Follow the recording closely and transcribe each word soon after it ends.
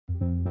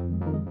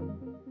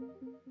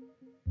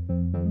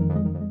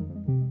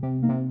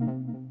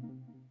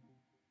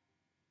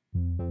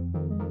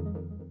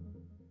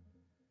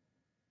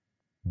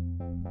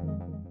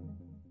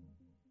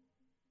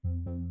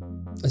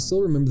I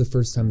still remember the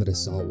first time that I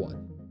saw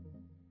one,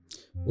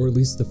 or at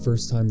least the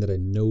first time that I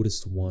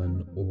noticed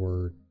one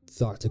or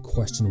thought to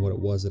question what it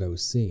was that I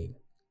was seeing.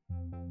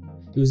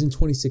 It was in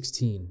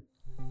 2016.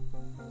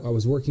 I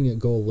was working at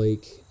Gull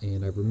Lake,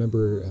 and I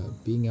remember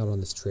being out on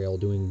this trail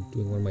doing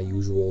one of my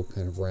usual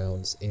kind of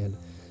rounds, and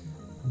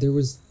there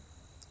was,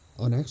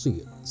 on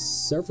actually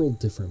several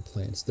different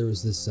plants, there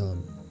was this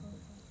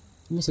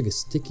almost like a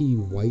sticky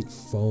white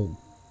foam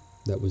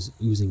that was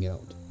oozing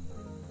out.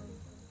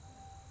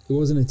 It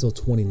wasn't until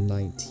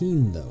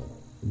 2019, though,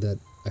 that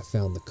I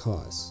found the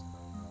cause.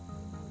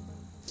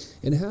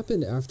 And it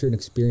happened after an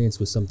experience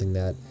with something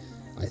that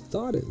I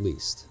thought, at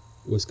least,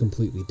 was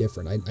completely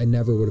different. I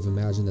never would have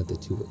imagined that the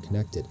two were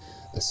connected.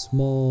 A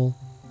small,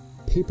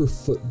 paper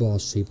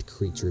football-shaped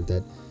creature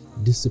that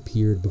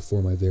disappeared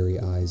before my very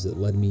eyes, that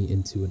led me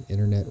into an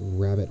internet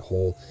rabbit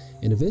hole,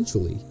 and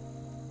eventually,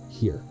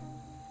 here.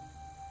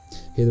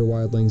 Hey there,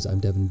 wildlings, I'm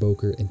Devin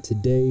Boker, and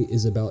today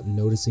is about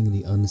noticing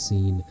the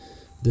unseen,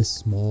 the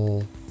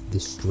small, the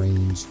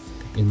strange,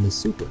 and the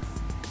super,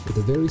 with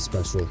a very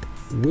special,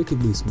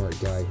 wickedly smart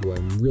guy who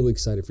I'm really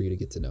excited for you to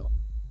get to know.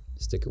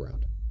 Stick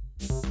around.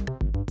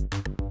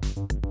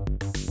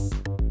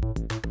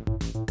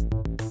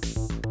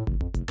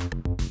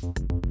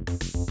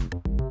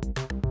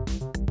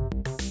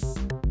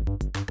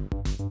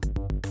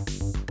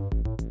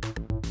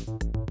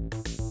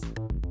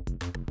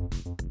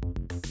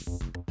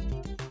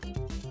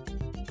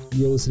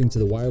 You're listening to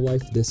The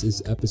Wildlife. This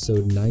is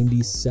episode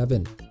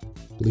 97.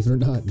 Believe it or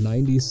not,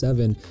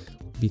 97,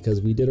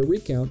 because we did a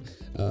recount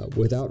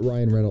without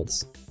Ryan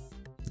Reynolds.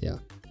 Yeah,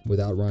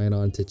 without Ryan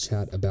on to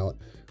chat about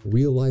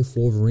real-life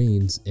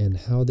Wolverines and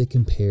how they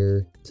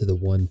compare to the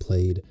one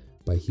played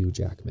by Hugh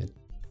Jackman.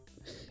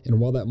 And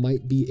while that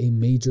might be a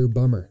major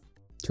bummer,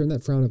 turn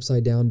that frown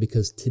upside down,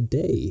 because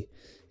today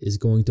is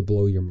going to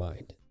blow your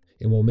mind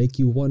and will make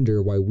you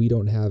wonder why we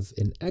don't have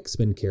an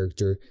X-Men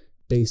character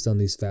based on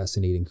these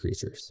fascinating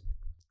creatures.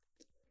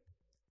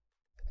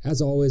 As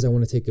always, I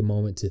want to take a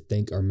moment to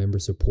thank our member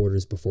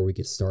supporters before we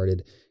get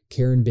started.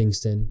 Karen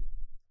Bingston,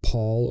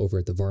 Paul over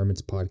at the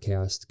Varmints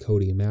Podcast,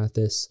 Cody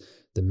Mathis,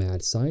 the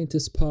Mad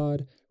Scientist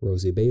Pod,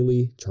 Rosie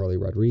Bailey, Charlie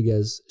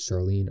Rodriguez,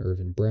 Charlene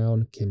Irvin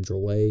Brown, Kim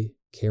Drolet,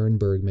 Karen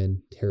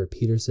Bergman, Tara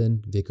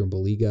Peterson, Vikram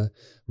Baliga,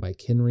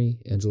 Mike Henry,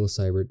 Angela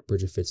Seibert,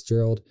 Bridget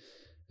Fitzgerald,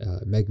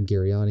 Megan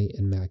Gariani,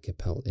 and Matt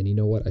Capel. And you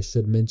know what? I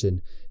should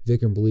mention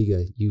Vikram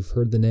Baliga. You've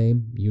heard the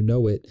name. You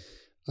know it.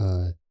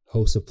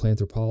 Host of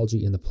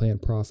Planthropology and the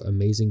Plant Prof.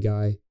 Amazing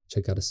guy.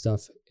 Check out his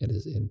stuff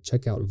and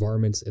check out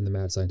Varmints and the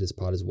Mad Scientist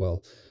Pod as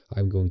well.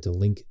 I'm going to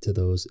link to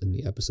those in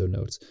the episode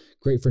notes.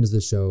 Great friends of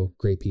the show.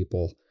 Great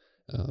people.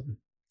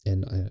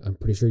 And I'm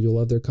pretty sure you'll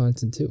love their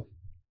content too.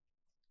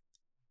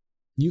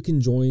 You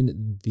can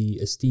join the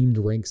esteemed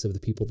ranks of the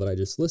people that I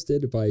just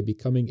listed by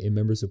becoming a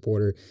member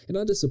supporter, and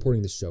not just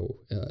supporting the show,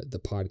 the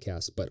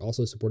podcast, but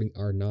also supporting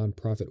our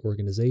nonprofit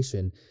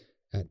organization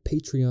at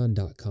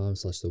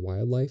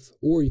patreon.com/thewildlife,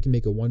 or you can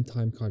make a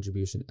one-time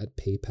contribution at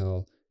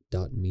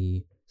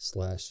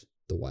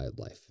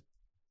paypal.me/thewildlife.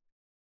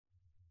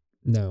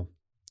 Now,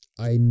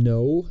 I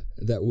know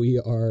that we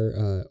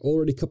are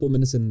already a couple of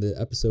minutes in the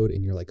episode,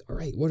 and you're like, all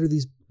right, what are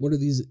these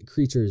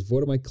creatures?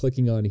 What am I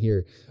clicking on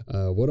here?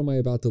 What am I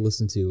about to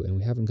listen to? And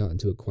we haven't gotten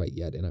to it quite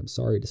yet, and I'm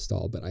sorry to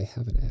stall, but I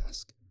have an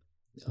ask.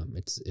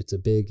 It's a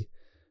big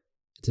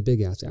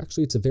ask.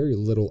 Actually, it's a very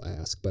little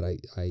ask, but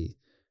I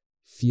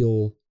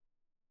feel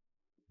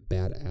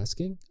bad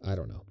asking. I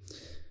don't know.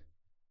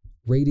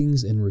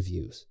 Ratings and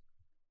reviews.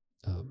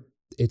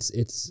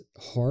 It's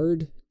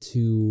hard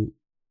to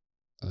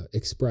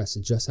express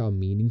just how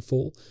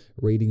meaningful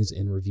ratings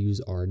and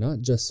reviews are, not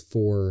just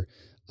for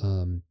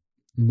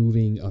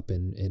moving up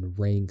in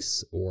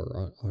ranks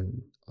or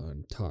on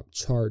top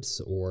charts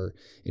or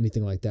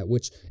anything like that,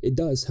 which it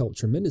does help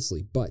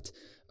tremendously, but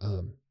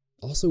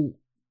also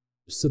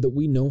so that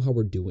we know how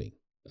we're doing,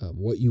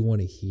 what you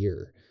want to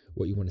hear,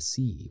 what you want to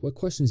see, what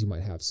questions you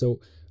might have.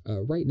 So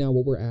right now,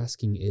 what we're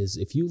asking is,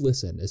 if you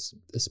listen,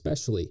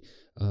 especially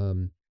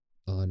on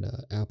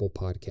Apple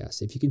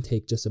Podcasts, if you can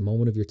take just a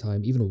moment of your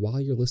time, even while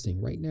you're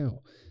listening right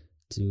now,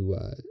 to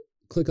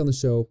click on the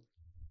show,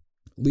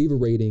 leave a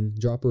rating,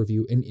 drop a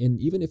review, and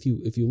even if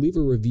you leave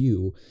a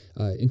review,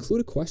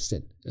 include a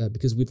question,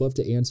 because we'd love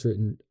to answer it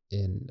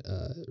and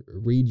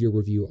read your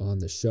review on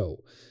the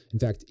show. In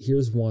fact,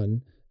 here's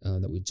one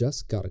that we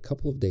just got a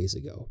couple of days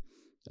ago.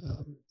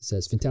 It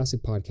says,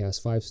 fantastic podcast,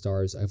 5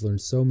 stars. I've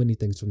learned so many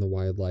things from the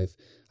wildlife.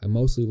 I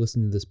mostly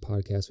listen to this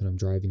podcast when I'm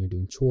driving or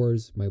doing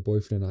chores. My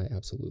boyfriend and I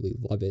absolutely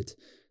love it.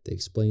 They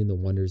explain the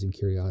wonders and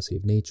curiosity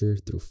of nature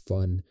through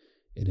fun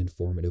and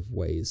informative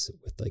ways,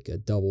 with like a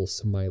double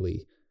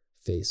smiley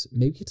face.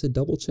 Maybe it's a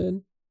double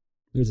chin.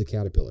 There's a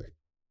caterpillar.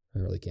 I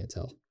really can't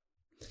tell.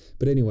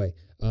 But anyway,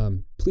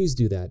 please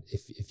do that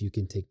if you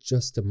can take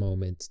just a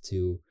moment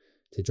to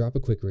drop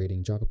a quick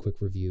rating, drop a quick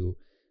review.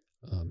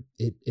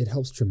 It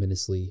helps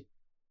tremendously.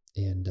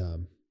 and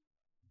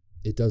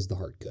it does the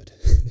heart good.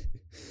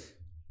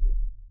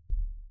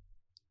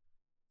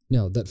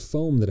 Now, that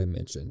foam that I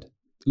mentioned,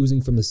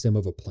 oozing from the stem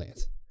of a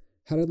plant,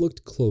 had I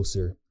looked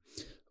closer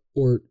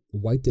or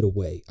wiped it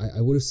away,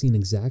 I would have seen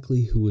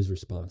exactly who was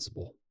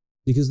responsible,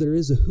 because there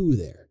is a who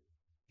there.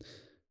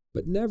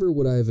 But never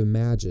would I have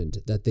imagined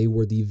that they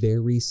were the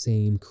very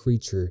same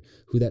creature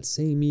who that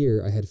same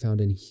year I had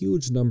found in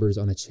huge numbers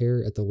on a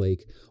chair at the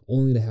lake,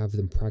 only to have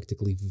them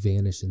practically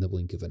vanish in the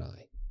blink of an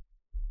eye.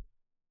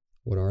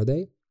 What are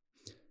they?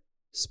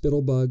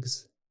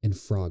 Spittlebugs and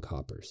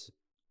Froghoppers.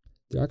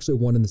 They're actually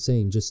one and the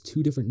same, just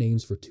two different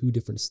names for two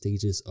different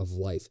stages of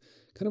life.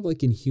 Kind of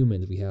like in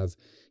humans, we have,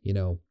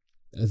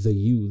 the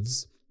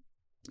youths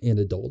and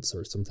adults,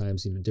 or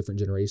sometimes, different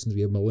generations.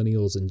 We have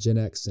millennials and Gen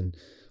X,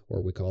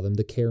 or we call them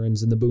the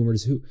Karens and the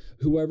Boomers,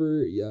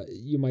 whoever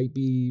you might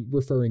be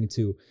referring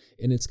to.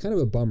 And it's kind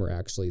of a bummer,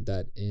 actually,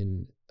 that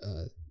in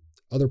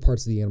other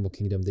parts of the animal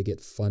kingdom, they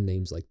get fun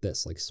names like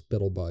this, like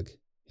Spittlebug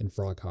and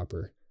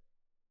Froghopper.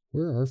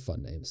 Where are our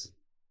fun names?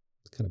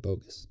 It's kind of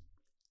bogus.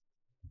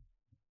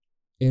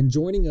 And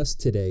joining us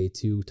today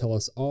to tell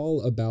us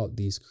all about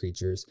these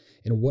creatures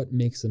and what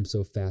makes them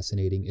so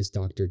fascinating is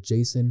Dr.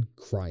 Jason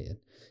Cryan.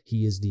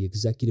 He is the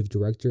executive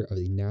director of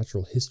the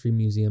Natural History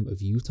Museum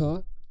of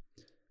Utah,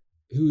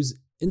 whose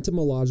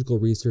entomological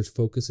research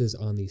focuses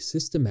on the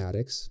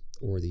systematics,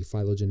 or the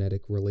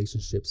phylogenetic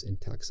relationships and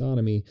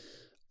taxonomy,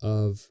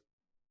 of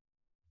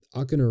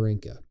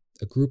Achenerenca,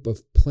 a group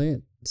of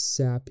plant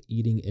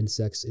sap-eating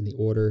insects in the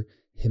order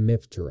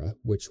Hemiptera,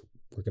 which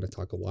we're going to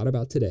talk a lot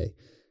about today.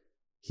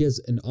 He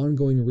has an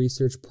ongoing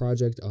research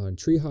project on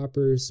tree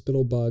hoppers,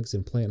 spittlebugs,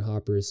 and plant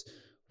hoppers,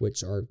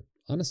 which are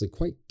honestly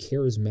quite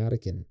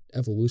charismatic and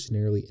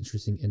evolutionarily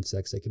interesting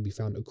insects that can be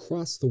found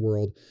across the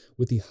world,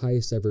 with the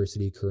highest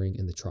diversity occurring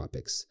in the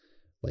tropics,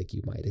 like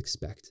you might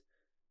expect.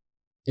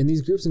 And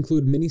these groups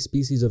include many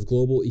species of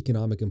global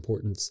economic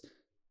importance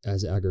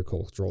as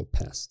agricultural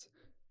pests.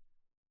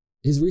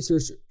 His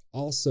research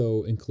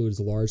also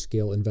includes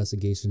large-scale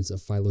investigations of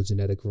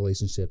phylogenetic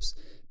relationships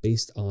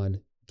based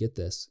on, get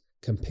this,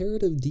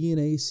 comparative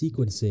DNA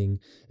sequencing,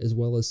 as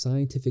well as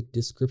scientific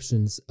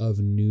descriptions of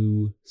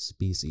new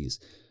species,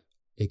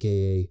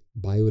 aka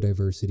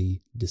biodiversity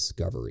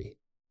discovery,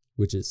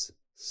 which is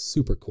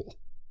super cool.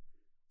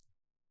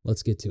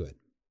 Let's get to it.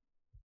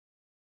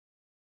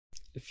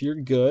 If you're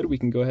good, we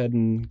can go ahead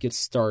and get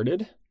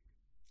started.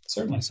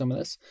 Certainly. Some of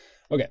this.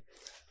 Okay.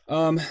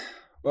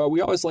 Well,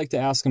 we always like to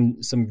ask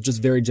them some just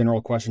very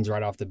general questions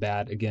right off the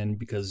bat, again,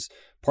 because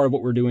part of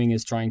what we're doing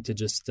is trying to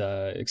just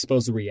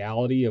expose the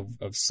reality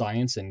of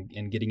science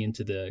and getting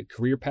into the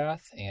career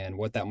path and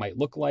what that might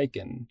look like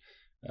and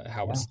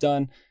how it's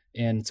done.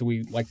 And so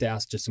we like to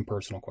ask just some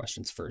personal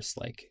questions first,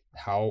 like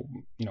how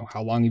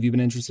long have you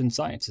been interested in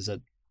science? Is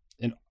it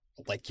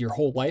like your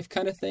whole life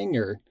kind of thing,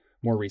 or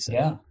more recent?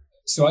 Yeah.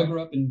 So I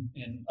grew up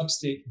in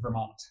upstate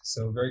Vermont,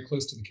 so very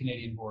close to the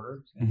Canadian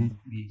border, in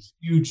the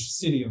huge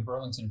city of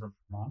Burlington,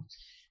 Vermont.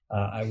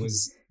 I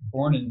was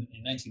born in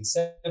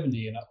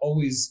 1970, and I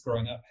always,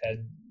 growing up,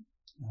 had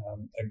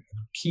a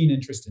keen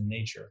interest in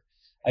nature.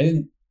 I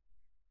didn't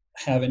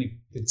have any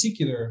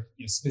particular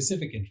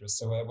specific interest,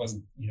 so I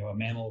wasn't a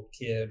mammal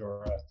kid,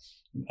 or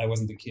I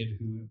wasn't the kid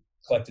who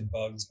collected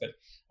bugs, but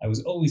I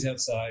was always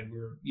outside. We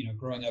were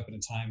growing up at a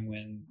time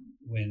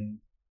when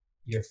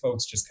your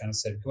folks just kind of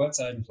said, go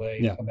outside and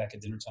play, come back at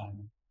dinner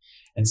time.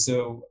 And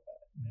so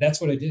that's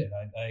what I did.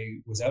 I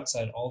was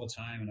outside all the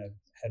time, and I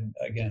had,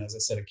 again, as I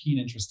said, a keen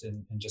interest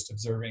in just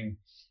observing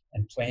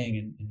and playing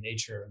in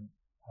nature.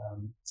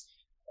 And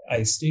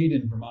I stayed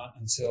in Vermont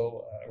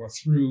until,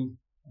 through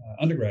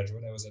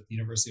undergraduate. I was at the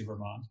University of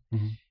Vermont.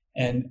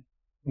 And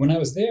when I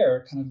was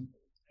there, kind of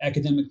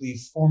academically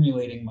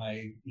formulating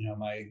my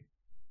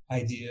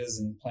ideas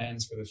and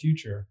plans for the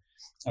future,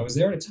 I was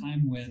there at a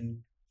time when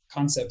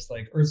concepts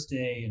like Earth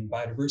Day and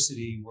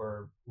biodiversity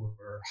were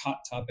hot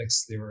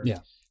topics. They were,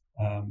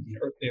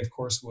 Earth Day, of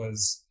course,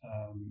 was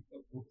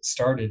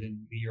started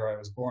in the year I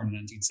was born, in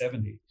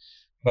 1970.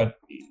 But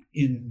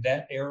in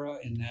that era,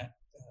 in that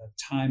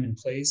time and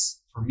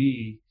place, for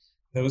me,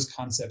 those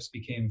concepts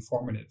became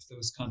formative.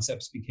 Those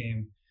concepts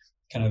became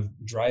kind of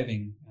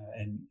driving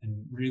and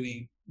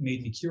really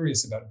made me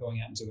curious about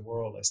going out into the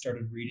world. I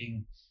started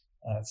reading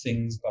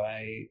things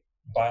by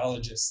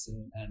biologists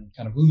and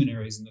kind of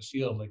luminaries in the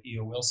field, like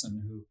E.O.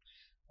 Wilson,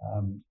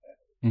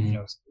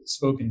 who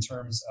spoke in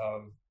terms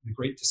of the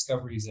great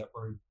discoveries that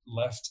were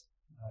left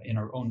in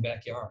our own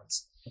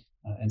backyards,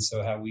 and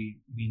so how we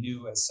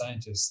knew as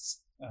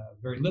scientists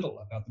very little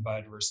about the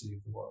biodiversity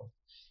of the world,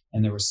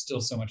 and there was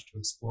still so much to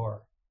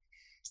explore.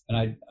 And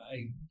I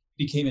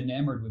became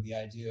enamored with the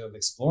idea of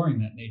exploring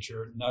that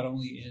nature, not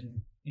only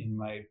in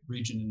my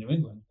region in New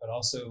England, but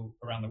also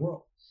around the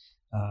world.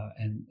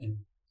 And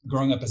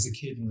growing up as a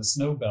kid in the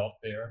snow belt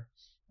there,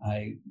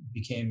 I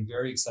became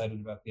very excited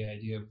about the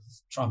idea of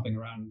tromping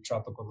around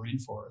tropical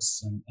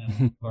rainforests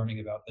and learning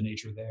about the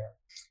nature there.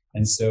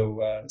 And so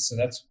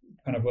that's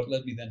kind of what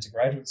led me then to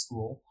graduate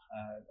school.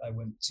 I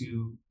went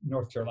to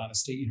North Carolina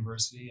State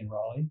University in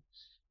Raleigh,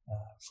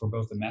 for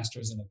both a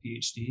master's and a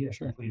PhD. I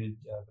Sure. completed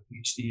the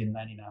PhD in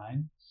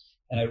 '99,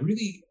 and I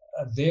really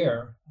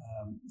there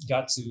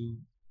got to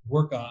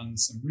work on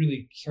some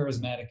really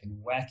charismatic and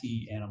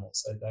wacky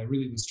animals. I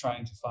really was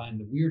trying to find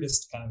the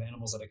weirdest kind of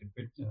animals that I could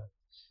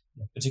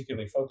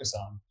particularly focus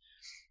on.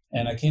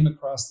 And I came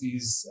across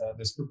this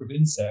group of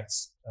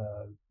insects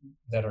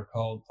that are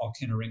called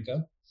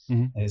Alcinarynca,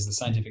 is the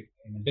scientific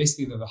name. And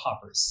basically they're the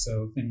hoppers.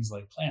 So things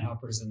like plant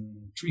hoppers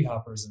and tree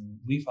hoppers and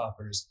leaf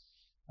hoppers,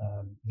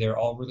 they're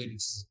all related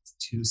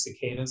to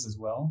cicadas as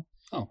well.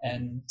 Oh.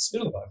 And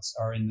Spittlebugs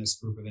are in this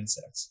group of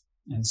insects.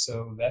 And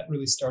so that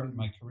really started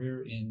my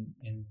career in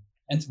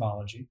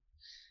entomology.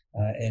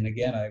 And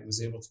again, I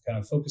was able to kind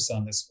of focus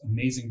on this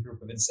amazing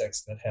group of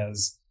insects that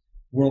has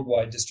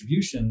worldwide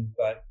distribution,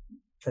 but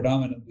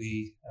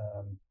predominantly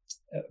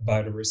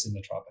biodiverse in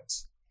the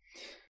tropics.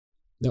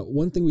 Now,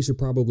 one thing we should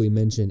probably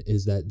mention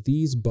is that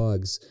these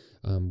bugs,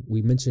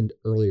 we mentioned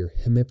earlier,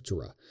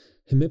 Hemiptera.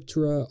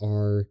 Hemiptera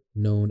are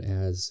known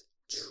as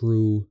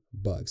true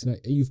bugs. Now,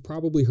 you've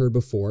probably heard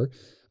before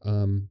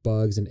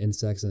bugs and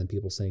insects, and then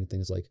people saying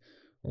things like,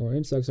 oh,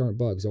 insects aren't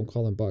bugs, don't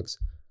call them bugs.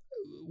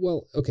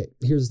 Well, okay,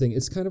 here's the thing.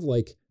 It's kind of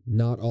like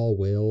not all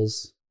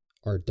whales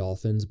are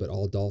dolphins, but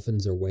all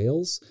dolphins are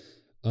whales.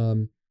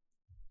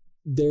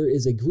 There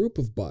is a group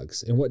of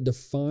bugs, and what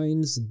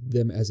defines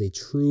them as a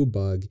true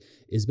bug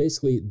is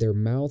basically their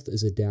mouth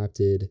is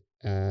adapted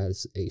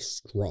as a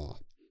straw,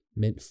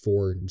 meant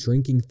for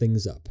drinking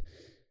things up.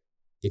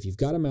 If you've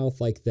got a mouth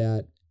like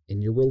that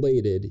and you're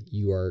related,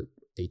 you are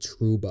a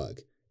true bug.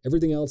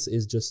 Everything else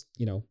is just,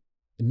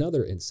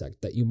 another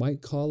insect that you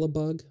might call a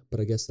bug, but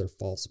I guess they're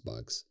false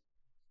bugs.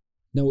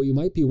 Now, what you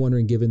might be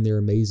wondering, given their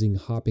amazing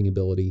hopping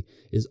ability,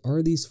 is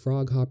are these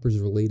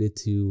froghoppers related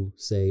to,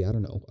 say,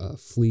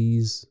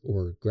 fleas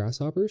or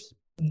grasshoppers?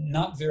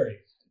 Not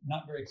very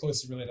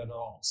closely related at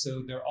all.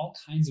 So there are all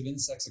kinds of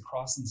insects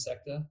across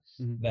insecta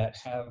that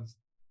have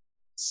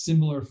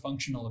similar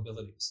functional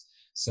abilities.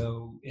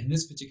 So in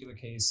this particular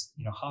case,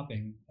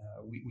 hopping,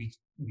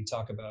 we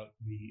talk about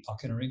the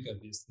Alcinarynca,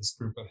 this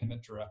group of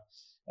Hemiptera,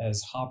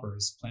 as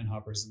hoppers, plant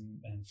hoppers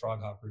and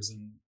frog hoppers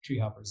and tree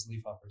hoppers,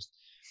 leaf hoppers.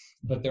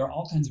 But there are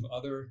all kinds of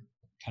other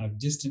kind of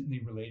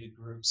distantly related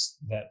groups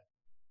that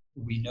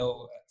we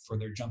know for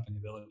their jumping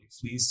ability.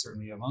 Fleas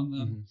certainly among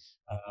them.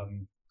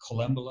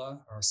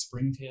 Collembola or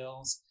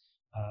springtails,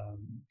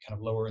 kind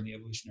of lower in the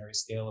evolutionary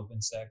scale of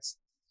insects.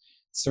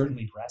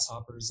 Certainly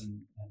grasshoppers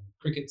and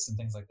crickets and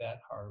things like that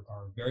are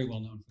very well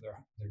known for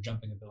their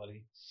jumping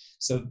ability.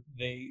 So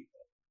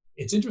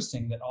it's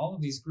interesting that all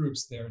of these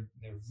groups, they're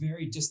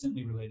very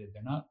distantly related.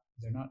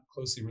 They're not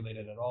closely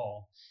related at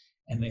all,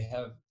 and they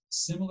have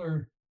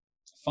similar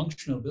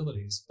functional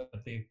abilities, but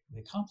they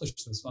accomplish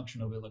those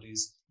functional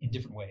abilities in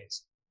different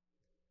ways.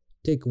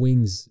 Take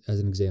wings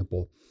as an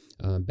example.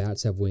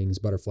 Bats have wings,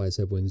 butterflies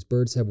have wings,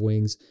 birds have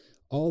wings,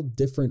 all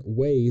different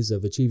ways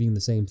of achieving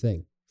the same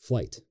thing,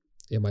 flight.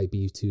 It might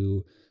be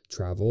to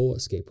travel,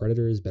 escape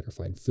predators, better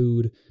find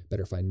food,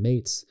 better find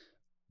mates,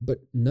 but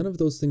none of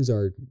those things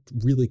are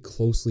really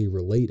closely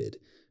related,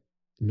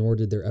 nor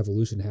did their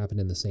evolution happen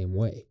in the same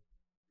way.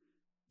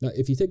 Now,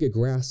 if you take a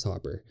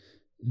grasshopper,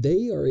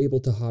 they are able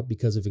to hop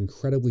because of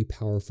incredibly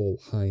powerful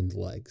hind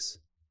legs.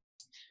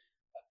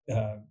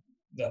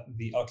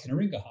 The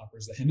Alcinarynca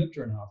hoppers, the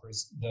Hemipteran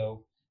hoppers,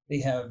 though, they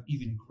have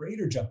even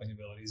greater jumping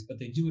abilities, but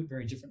they do it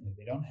very differently.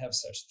 They don't have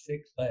such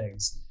thick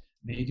legs.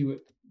 They do it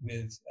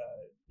with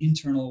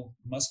internal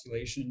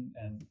musculation,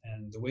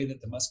 and the way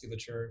that the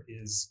musculature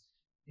is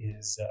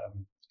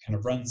kind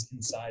of runs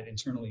inside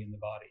internally in the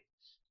body,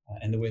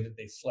 and the way that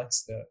they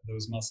flex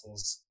those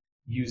muscles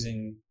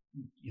using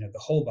the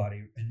whole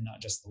body and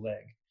not just the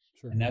leg.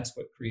 Sure. And that's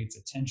what creates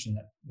a tension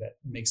that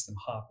makes them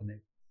hop, and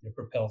they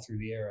propel through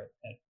the air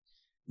at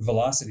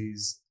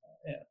velocities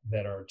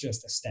that are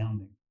just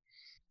astounding.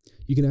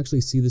 You can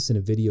actually see this in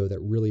a video that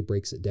really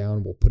breaks it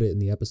down. We'll put it in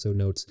the episode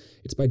notes.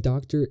 It's by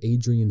Dr.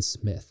 Adrian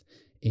Smith.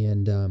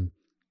 And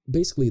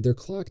basically, they're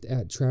clocked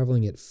at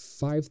traveling at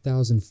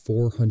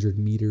 5,400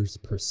 meters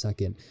per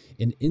second.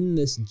 And in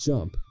this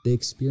jump, they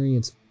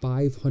experience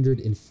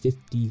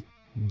 550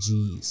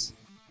 Gs.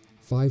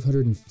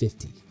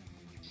 550.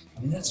 I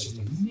mean, that's just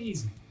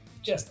amazing.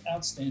 Just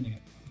outstanding.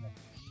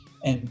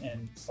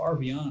 And far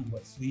beyond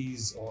what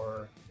fleas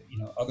or,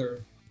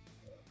 other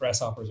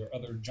grasshoppers or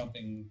other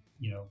jumping,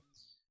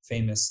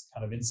 famous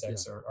kind of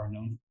insects are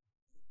known.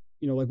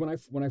 Like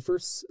when I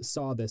first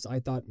saw this, I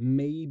thought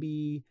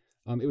maybe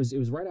it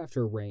was right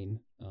after rain,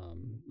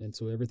 and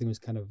so everything was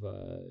kind of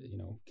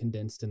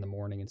condensed in the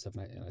morning and stuff.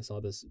 And I saw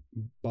this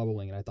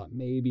bubbling, and I thought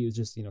maybe it was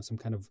just some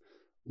kind of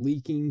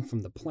leaking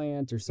from the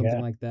plant or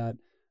something like that.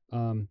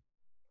 And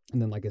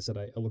then, like I said,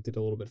 I looked at it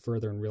a little bit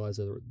further and realized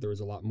that there was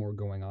a lot more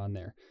going on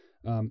there.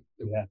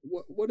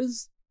 What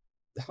is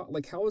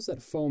how is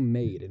that foam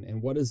made,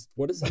 and what is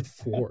that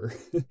for?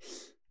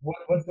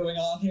 What's going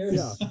on here?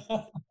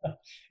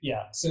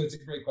 Yeah. So it's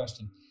a great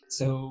question.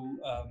 So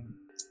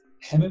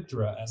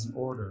Hemiptera as an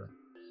order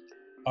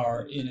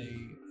are in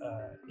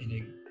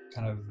a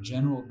kind of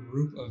general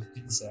group of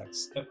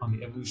insects on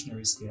the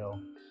evolutionary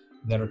scale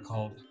that are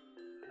called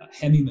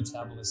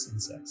hemimetabolous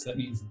insects. That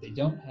means that they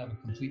don't have a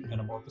complete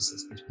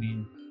metamorphosis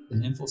between the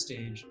nymphal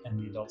stage and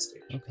the adult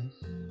stage. Okay.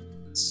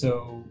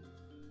 So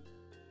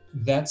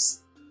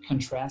that's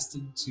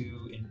contrasted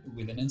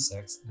within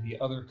insects, the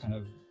other kind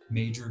of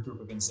major group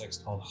of insects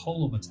called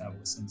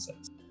holometabolous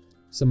insects.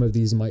 Some of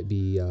these might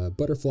be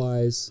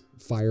butterflies,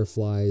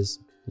 fireflies,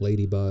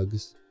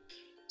 ladybugs.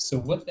 So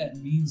what that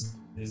means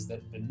is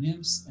that the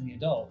nymphs and the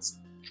adults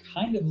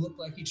kind of look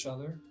like each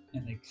other,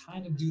 and they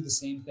kind of do the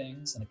same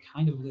things, and they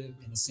kind of live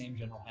in the same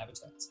general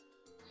habitats,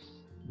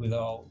 with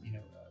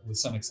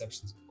some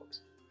exceptions, of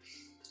course.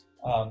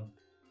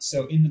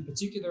 So in the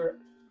particular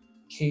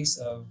case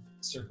of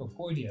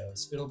Cercopoidea,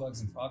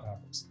 Spittlebugs and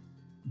Froghoppers,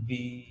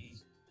 the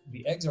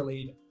eggs are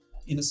laid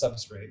in a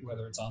substrate,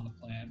 whether it's on the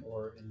plant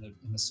or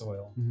in the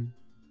soil, mm-hmm.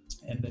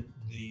 and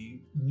the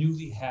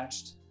newly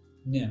hatched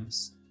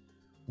nymphs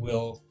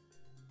will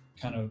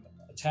kind of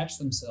attach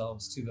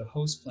themselves to the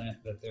host plant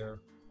that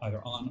they're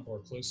either on or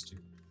close to.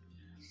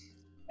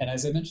 And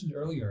as I mentioned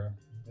earlier,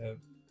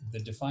 the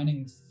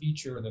defining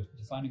feature, the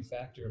defining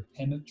factor of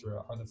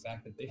Hemiptera are the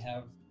fact that they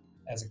have,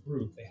 as a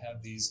group, they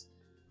have these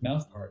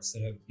mouth parts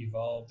that have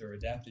evolved or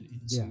adapted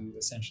into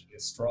essentially a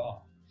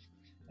straw.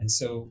 And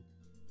so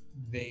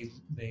they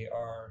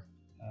are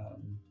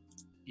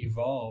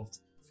evolved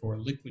for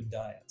liquid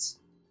diets.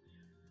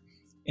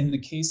 In the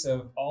case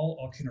of all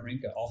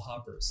Alcynarhyncha, all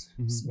hoppers,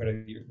 mm-hmm.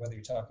 whether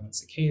you're talking about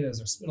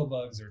cicadas or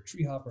spittlebugs or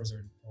tree hoppers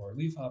or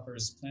leaf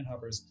hoppers, plant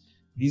hoppers,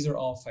 these are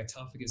all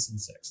phytophagous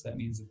insects. That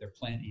means that they're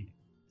plant eating.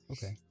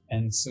 Okay.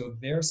 And so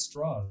their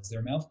straws,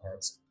 their mouth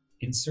parts,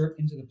 insert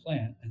into the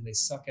plant, and they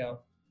suck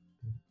out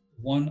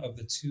one of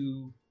the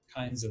two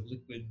kinds of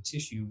liquid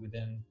tissue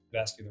within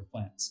vascular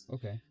plants.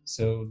 Okay.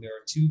 So there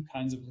are two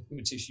kinds of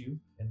liquid tissue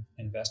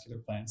in vascular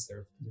plants.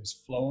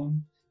 There's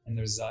phloem and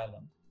there's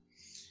xylem.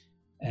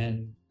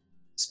 And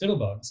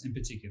spittlebugs, in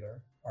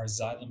particular, are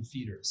xylem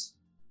feeders,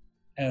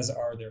 as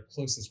are their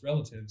closest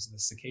relatives, the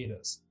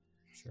cicadas.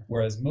 Sure.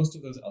 Whereas most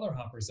of those other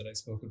hoppers that I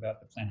spoke about,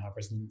 the plant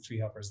hoppers, tree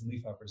hoppers, and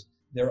leaf hoppers,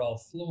 they're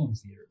all phloem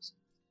feeders.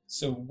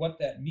 So what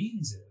that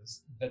means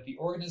is that the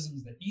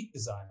organisms that eat the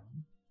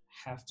xylem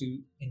have to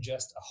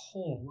ingest a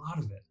whole lot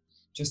of it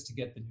just to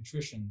get the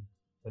nutrition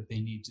that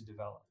they need to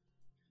develop.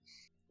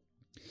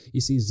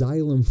 You see,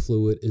 xylem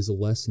fluid is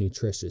less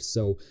nutritious.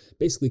 So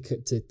basically,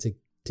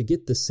 to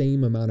get the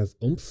same amount of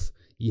oomph,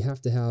 you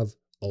have to have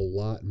a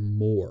lot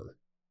more.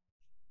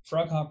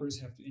 Froghoppers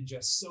have to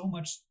ingest so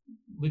much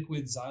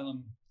liquid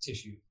xylem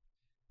tissue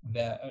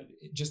that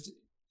just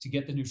to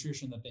get the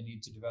nutrition that they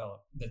need to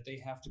develop, that they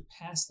have to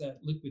pass that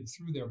liquid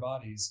through their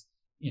bodies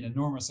in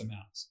enormous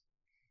amounts.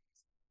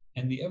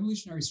 And the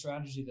evolutionary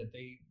strategy that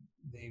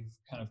they've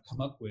kind of come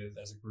up with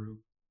as a group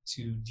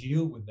to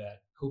deal with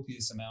that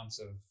copious amounts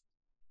of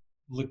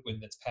liquid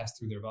that's passed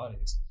through their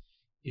bodies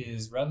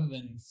is, rather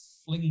than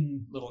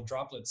flinging little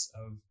droplets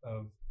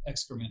of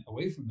excrement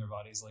away from their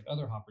bodies like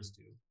other hoppers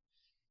do,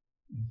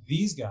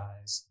 these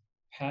guys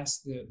pass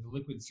the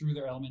liquid through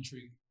their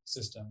alimentary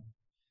system.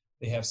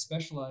 They have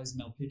specialized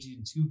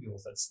Malpighian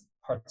tubules, that's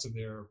parts of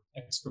their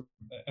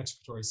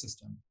excretory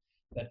system,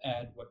 that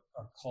add what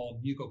are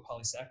called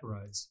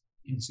mucopolysaccharides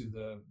into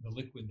the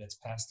liquid that's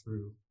passed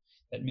through.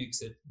 That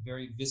makes it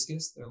very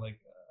viscous.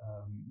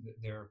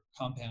 They're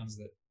compounds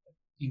that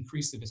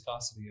increase the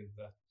viscosity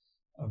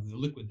of the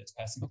liquid that's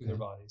passing through their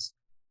bodies.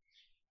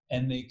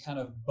 And they kind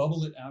of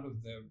bubble it out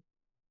of the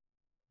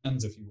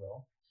ends, if you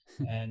will.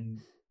 And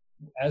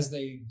as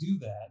they do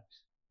that,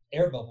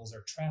 air bubbles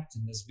are trapped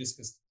in this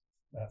viscous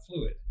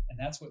fluid. And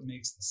that's what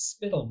makes the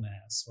spittle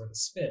mass, or the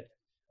spit,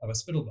 of a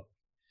spittlebug.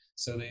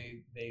 So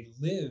they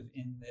live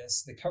in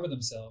this, they cover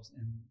themselves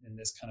in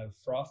this kind of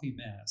frothy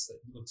mass that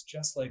looks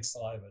just like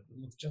saliva, it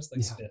looks just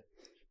like spit.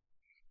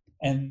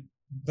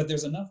 But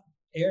there's enough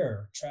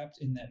air trapped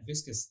in that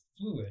viscous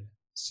fluid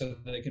so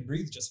that they can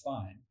breathe just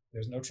fine.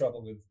 There's no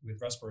trouble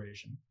with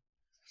respiration.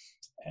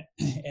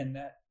 And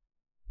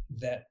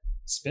that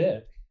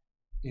spit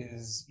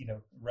is,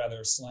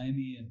 rather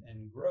slimy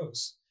and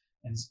gross.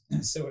 And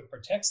so it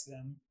protects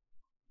them,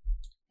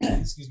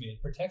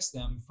 it protects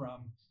them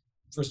from,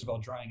 first of all,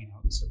 drying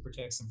out. So it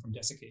protects them from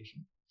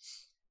desiccation.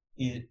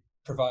 It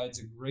provides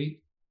a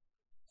great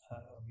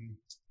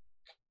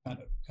kind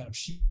of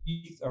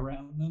sheath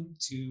around them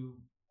to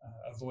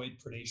avoid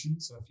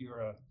predation. So if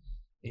you're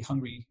a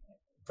hungry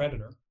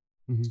predator,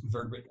 mm-hmm.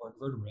 vertebrate or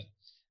invertebrate,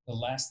 the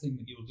last thing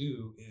that you'll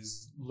do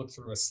is look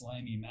through a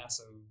slimy mass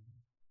of,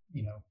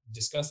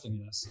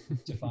 disgustingness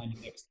to find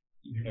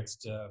your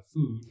next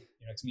food,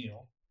 your next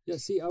meal. Yeah.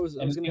 See, I was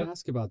going to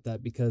ask about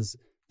that, because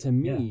to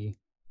me,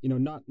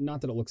 not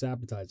that it looks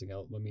appetizing.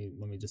 Let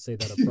me just say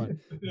that up front.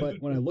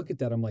 But when I look at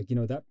that, I'm like,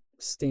 that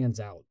stands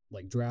out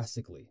like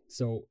drastically.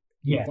 So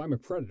if I'm a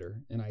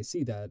predator and I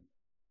see that,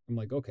 I'm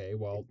like, okay,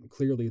 well,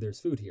 clearly there's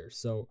food here.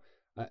 So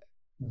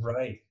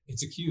right,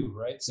 it's a cue,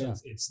 right? So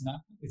it's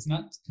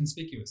not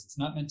conspicuous. It's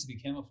not meant to be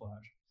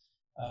camouflage.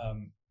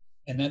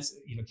 And that's,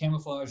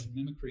 camouflage and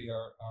mimicry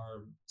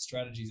are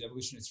strategies,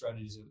 evolutionary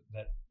strategies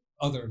that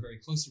other very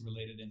closely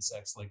related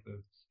insects like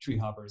the tree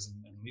hoppers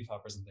and leaf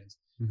hoppers and things,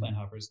 plant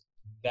hoppers.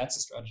 That's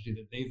a strategy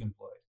that they've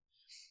employed.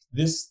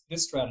 This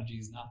strategy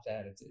is not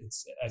that.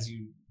 It's as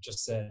you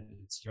just said.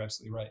 You're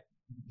absolutely right.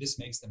 This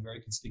makes them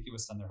very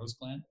conspicuous on their host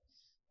plant.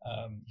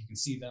 You can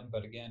see them,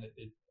 but again,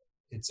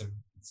 it's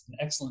an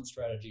excellent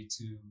strategy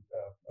to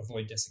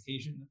avoid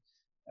desiccation,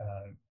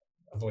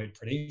 avoid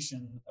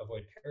predation,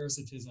 avoid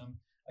parasitism.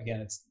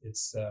 Again,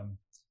 it's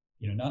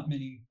not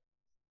many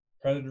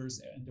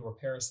predators and or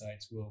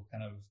parasites will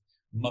kind of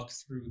muck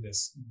through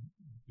this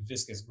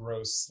viscous,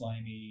 gross,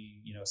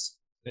 slimy,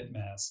 spit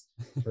mass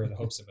for the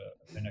hopes of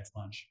their next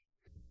lunch.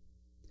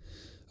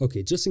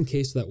 Okay, just in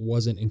case that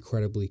wasn't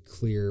incredibly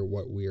clear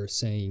what we are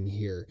saying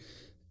here,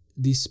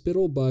 the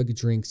spittlebug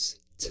drinks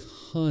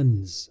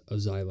tons of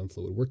xylem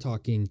fluid. We're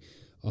talking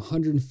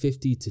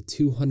 150 to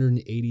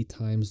 280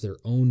 times their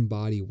own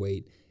body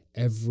weight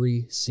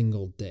every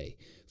single day.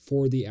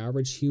 For the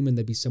average human,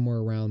 that'd be somewhere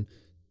around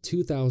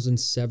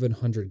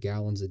 2,700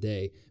 gallons a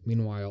day.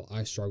 Meanwhile,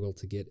 I struggle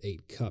to get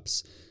 8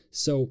 cups.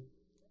 So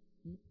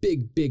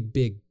big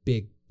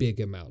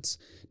amounts.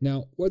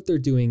 Now, what they're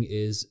doing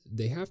is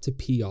they have to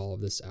pee all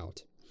of this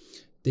out.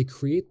 They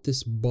create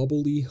this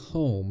bubbly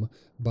home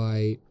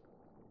by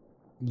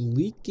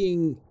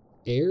leaking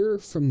air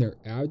from their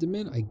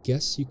abdomen. I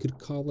guess you could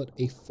call it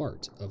a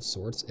fart of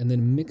sorts, and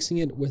then mixing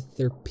it with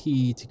their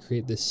pee to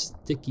create this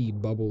sticky,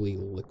 bubbly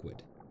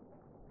liquid.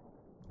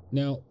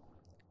 Now,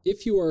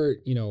 if you are,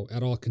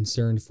 at all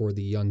concerned for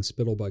the young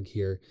spittlebug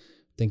here,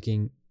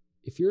 thinking,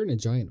 if you're in a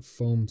giant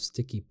foam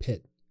sticky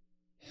pit,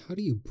 how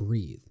do you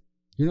breathe?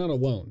 You're not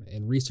alone,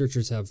 and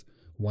researchers have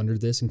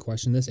wondered this and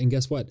questioned this, and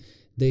guess what?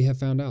 They have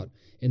found out,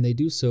 and they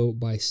do so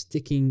by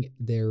sticking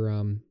their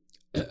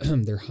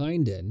their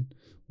hind end,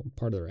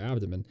 part of their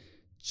abdomen,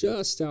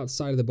 just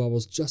outside of the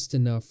bubbles, just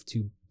enough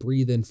to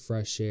breathe in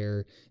fresh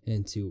air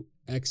and to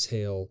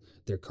exhale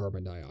their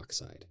carbon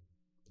dioxide.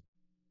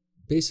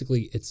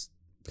 Basically, it's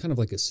kind of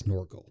like a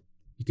snorkel.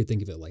 You could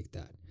think of it like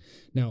that.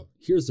 Now,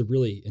 here's the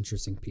really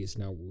interesting piece.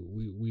 Now,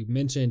 we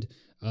mentioned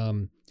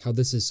how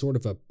this is sort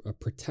of a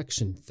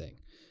protection thing.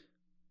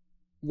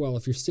 Well,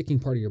 if you're sticking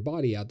part of your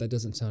body out, that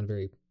doesn't sound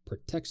very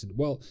protected.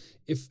 Well,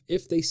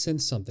 if they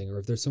sense something or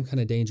if there's some kind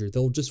of danger,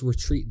 they'll just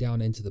retreat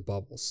down into the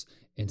bubbles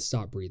and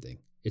stop breathing.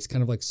 It's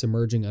kind of like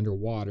submerging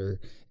underwater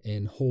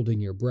and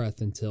holding your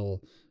breath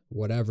until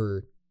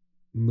whatever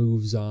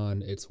moves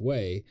on its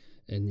way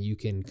and you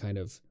can kind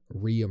of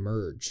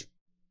re-emerge.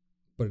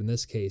 But in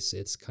this case,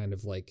 it's kind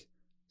of like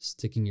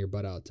sticking your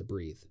butt out to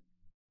breathe.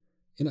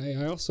 And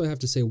I also have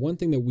to say, one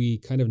thing that we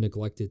kind of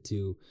neglected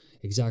to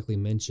exactly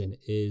mention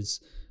is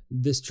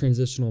this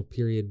transitional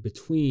period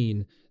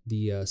between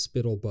the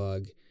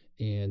spittlebug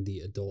and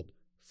the adult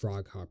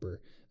froghopper.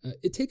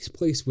 It takes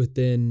place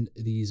within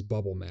these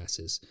bubble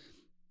masses.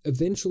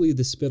 Eventually,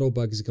 the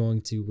spittlebug is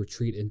going to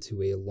retreat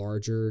into a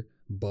larger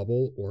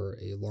bubble or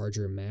a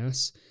larger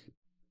mass,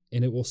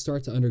 and it will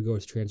start to undergo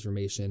its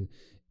transformation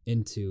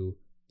into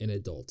an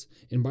adult.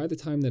 And by the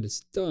time that it's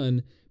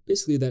done,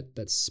 basically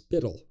that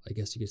spittle, I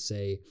guess you could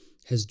say,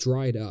 has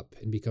dried up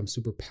and become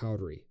super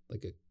powdery,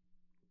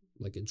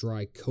 like a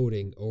dry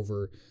coating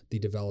over the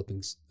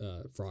developing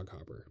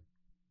froghopper.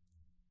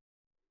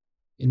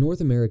 In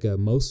North America,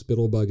 most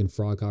spittlebug and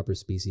froghopper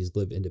species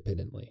live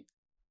independently.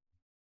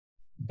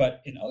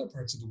 But in other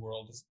parts of the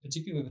world,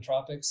 particularly the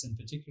tropics and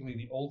particularly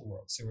the old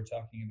world, so we're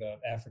talking about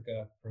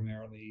Africa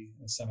primarily,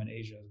 and some in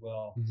Asia as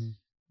well,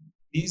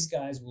 these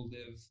guys will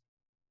live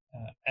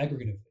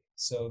aggregatively.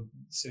 So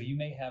you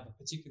may have a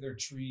particular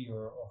tree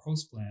or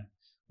host plant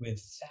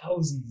with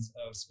thousands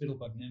of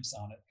spittlebug nymphs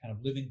on it, kind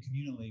of living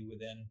communally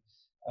within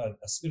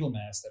a spittle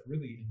mass that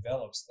really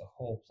envelops the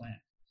whole plant.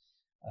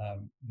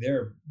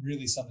 They're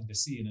really something to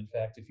see. And in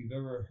fact, if you've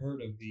ever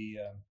heard of the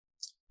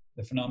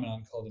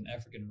phenomenon called an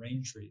African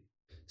rain tree.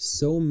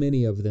 So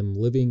many of them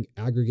living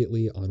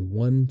aggregately on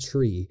one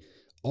tree,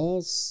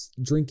 all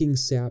drinking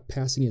sap,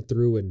 passing it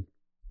through, and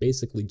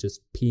basically just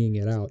peeing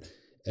it out,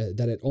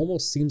 that it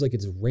almost seems like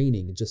it's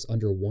raining just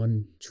under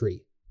one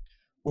tree.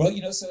 Well,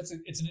 so it's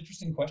an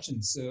interesting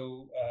question.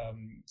 So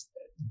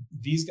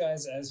these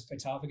guys, as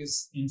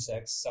phytophagous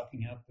insects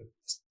sucking out the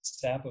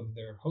sap of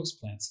their host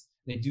plants,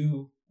 they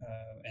do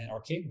and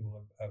are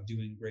capable of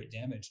doing great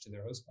damage to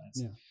their host plants.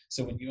 Yeah.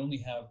 So when you only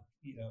have,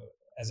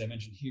 as I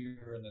mentioned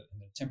here in the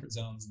temperate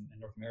zones in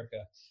North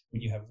America,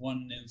 when you have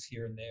one nymph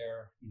here and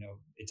there,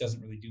 it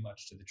doesn't really do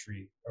much to the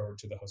tree or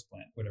to the host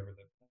plant, whatever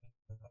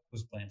the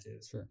host plant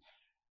is. Sure.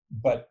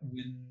 But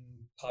when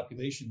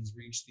populations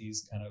reach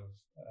these kind of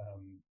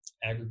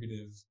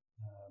aggregative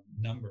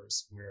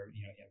numbers where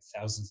you have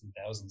thousands and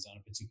thousands on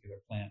a particular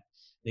plant,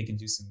 they can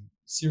do some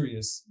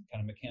serious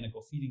kind of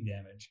mechanical feeding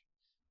damage.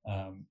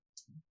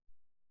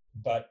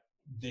 But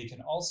they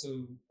can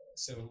also,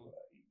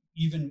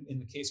 even in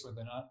the case where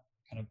they're not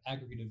kind of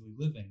aggregatively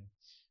living,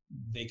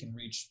 they can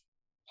reach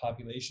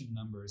population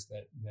numbers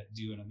that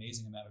do an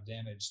amazing amount of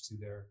damage to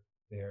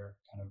their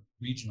kind of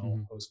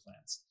regional host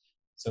plants.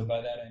 So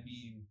by that I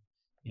mean,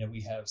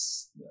 we have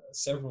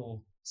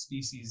several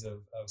species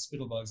of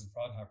spittlebugs and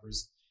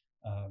froghopers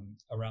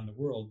around the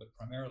world, but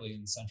primarily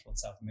in Central and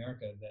South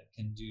America, that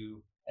can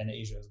do, and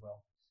Asia as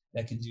well,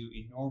 that can do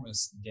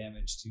enormous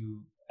damage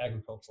to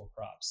agricultural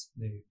crops.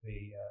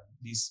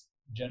 These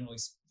generally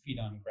feed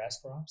on grass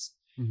crops,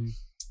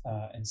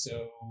 and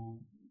so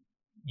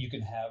you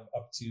can have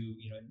up to,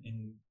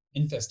 in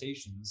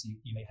infestations,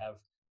 you may have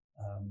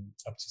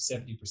up to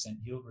 70%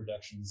 yield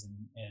reductions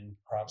in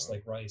crops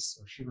like rice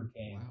or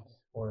sugarcane,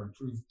 or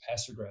improved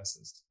pasture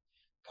grasses,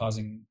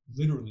 causing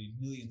literally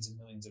millions and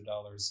millions of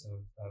dollars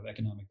of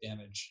economic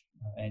damage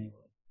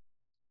annually.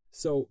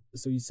 So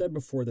you said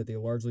before that they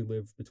largely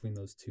live between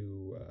those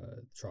two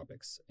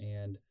tropics,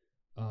 and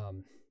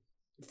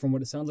from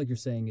what it sounds like you're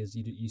saying is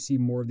you see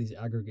more of these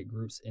aggregate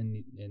groups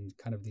in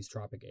kind of these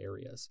tropic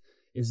areas.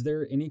 Is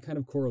there any kind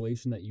of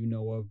correlation that you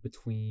know of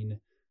between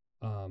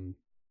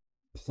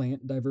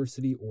plant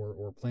diversity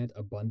or plant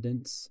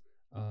abundance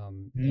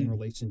in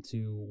relation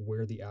to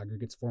where the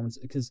aggregates form?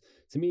 Because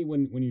to me,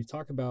 when you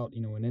talk about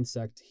an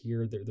insect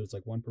here, there's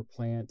like one per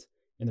plant,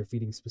 and they're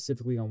feeding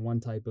specifically on one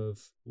type of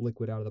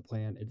liquid out of the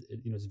plant.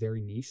 It's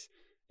very niche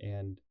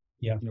and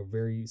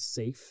very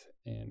safe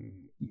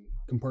and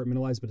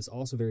compartmentalized, but it's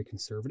also very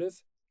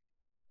conservative.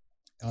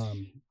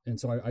 And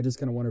so I just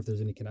kind of wonder if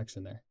there's any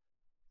connection there.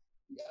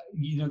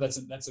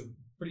 That's a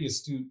pretty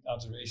astute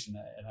observation,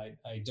 and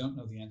I don't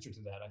know the answer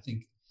to that. I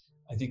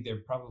think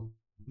there probably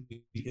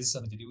is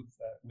something to do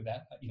with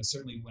that.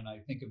 Certainly when I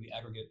think of the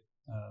aggregate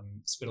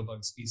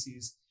spittlebug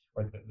species,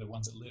 or the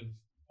ones that live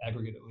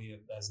aggregately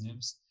as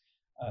nymphs,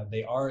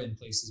 they are in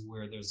places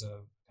where there's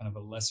a kind of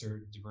a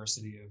lesser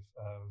diversity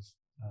of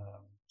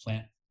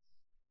plant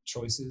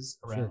choices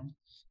around. Sure.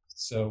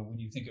 So when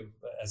you think of,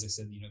 as I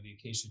said, the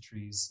acacia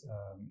trees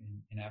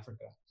in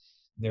Africa,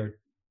 they're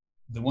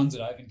the ones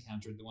that I've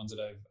encountered, the ones that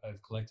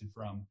I've collected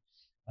from.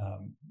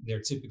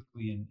 They're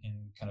typically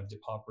in kind of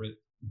depauperate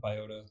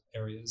biota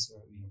areas,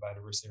 or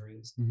biodiverse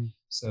areas. Mm-hmm.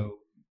 So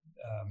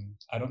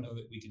I don't know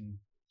that we can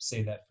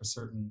say that for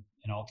certain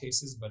in all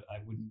cases, but I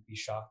wouldn't be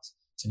shocked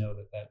to know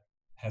that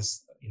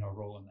has a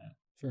role in that.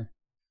 Sure.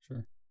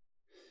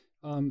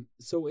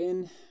 So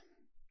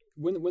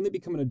when they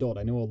become an adult,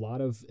 I know a lot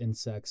of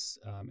insects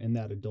in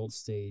that adult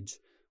stage,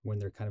 when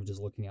they're kind of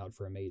just looking out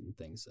for a mate and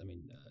things. I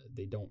mean,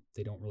 they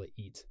don't really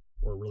eat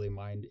or really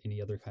mind any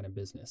other kind of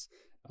business.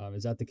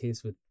 Is that the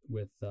case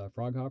with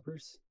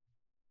froghoppers?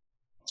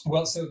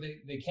 Well, so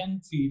they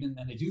can feed, and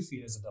they do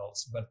feed as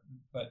adults, but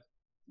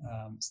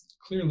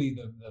clearly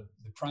the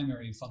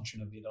primary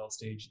function of the adult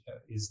stage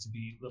is to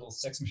be little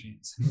sex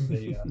machines.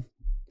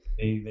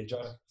 They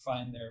try to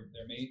find their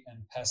mate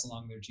and pass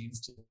along their genes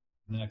to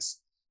the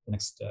next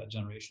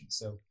generation.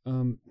 So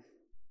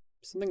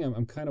something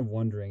I'm kind of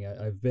wondering,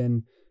 I've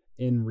been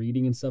in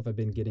reading and stuff, I've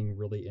been getting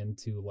really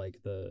into like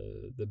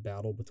the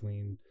battle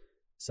between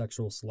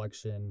sexual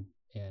selection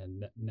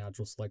and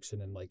natural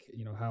selection, and like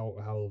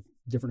how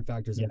different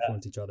factors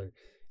influence each other.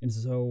 And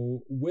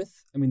so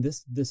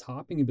this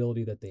hopping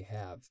ability that they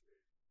have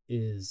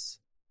is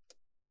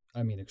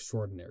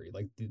extraordinary,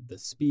 like the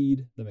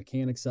speed, the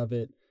mechanics of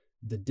it,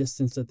 the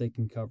distance that they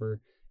can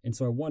cover. And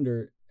so I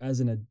wonder, as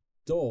an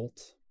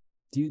adult,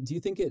 do you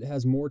think it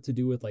has more to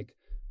do with like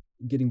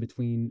getting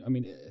between,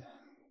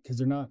 because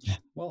they're not,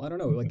 well, I don't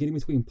know, like getting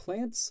between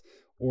plants,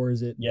 or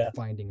is it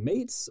finding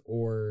mates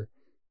or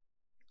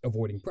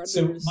avoiding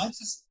predators?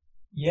 So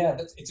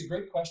it's a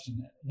great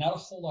question. Not a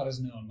whole lot is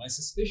known. My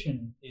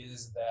suspicion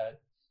is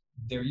that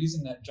they're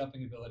using that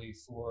jumping ability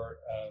for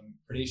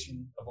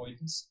predation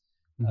avoidance,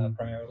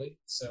 primarily.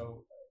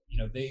 So,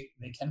 they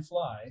can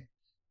fly.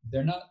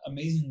 They're not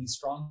amazingly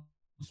strong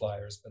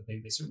flyers, but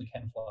they certainly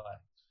can fly.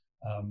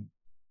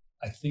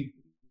 I think,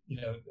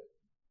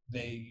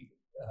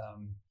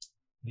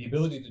 the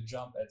ability to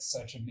jump at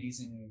such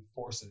amazing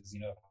forces,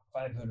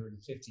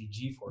 550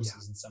 G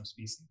forces in some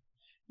species,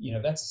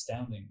 that's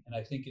astounding. And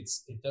I think it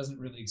doesn't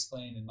really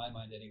explain, in my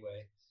mind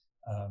anyway,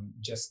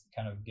 just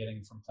kind of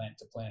getting from plant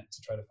to plant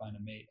to try to find a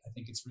mate. I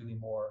think it's really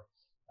more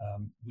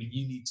when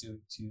you need to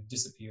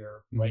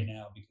disappear right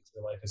now because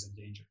your life is in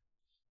danger.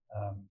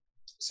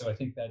 So I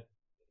think that,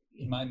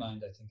 in my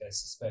mind, I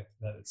suspect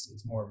that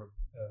it's more of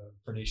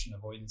a predation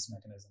avoidance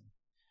mechanism.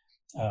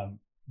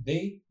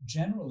 They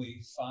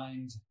generally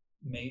find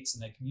mates,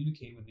 and they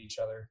communicate with each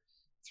other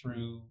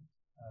through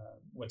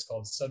what's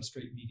called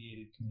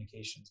substrate-mediated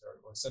communications,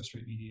 or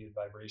substrate-mediated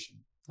vibration.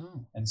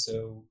 Oh. And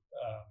so,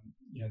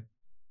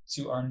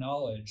 to our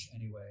knowledge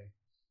anyway,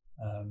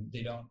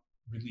 they don't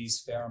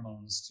release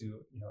pheromones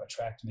to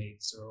attract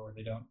mates, or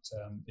they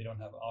don't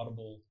have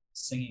audible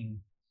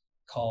singing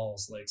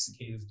calls like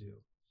cicadas do.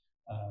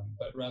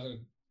 But rather,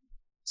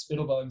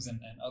 spittlebugs and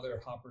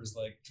other hoppers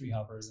like tree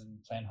hoppers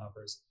and plant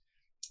hoppers,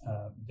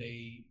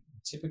 they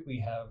typically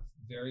have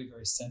very,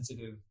 very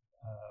sensitive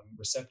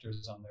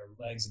receptors on their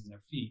legs and their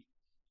feet.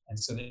 And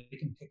so they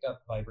can pick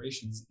up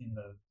vibrations in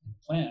the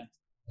plant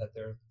that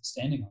they're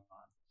standing on.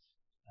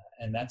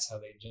 And that's how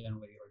they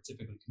generally or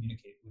typically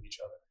communicate with each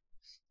other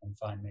and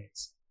find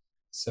mates.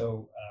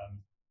 So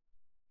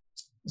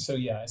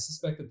I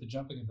suspect that the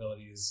jumping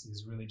ability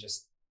is really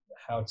just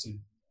how to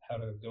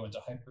go into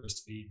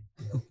hyperspeed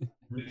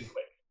really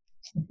quick.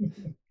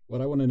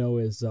 What I want to know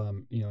is,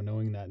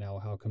 knowing that now,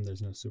 how come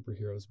there's no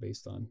superheroes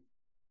based on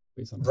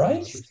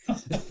Right?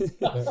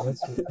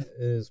 It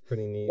is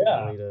pretty neat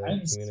way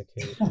to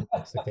communicate.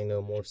 It's like they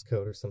know Morse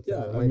code or something.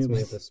 Yeah, it reminds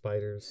me of the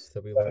spiders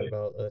that we learned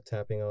about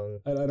tapping on.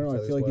 I don't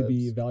know. I feel like it'd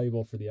be webs.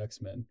 valuable for the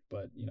X-Men,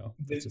 but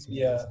that's just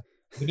me.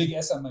 The big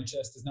S on my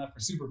chest is not for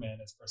Superman;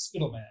 it's for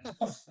Spittleman.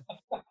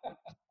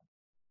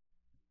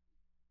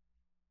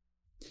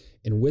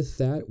 And with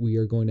that, we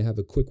are going to have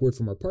a quick word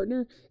from our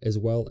partner, as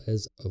well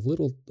as a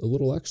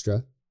little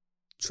extra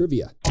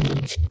trivia.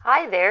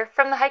 Hi there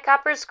from the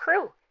Froghoppers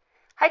crew.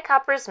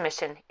 Froghoppers'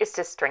 mission is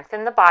to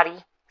strengthen the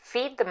body,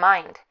 feed the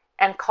mind,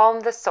 and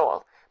calm the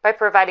soul by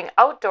providing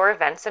outdoor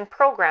events and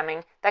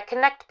programming that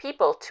connect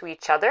people to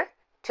each other,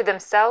 to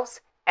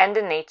themselves, and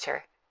to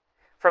nature.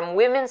 From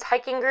women's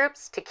hiking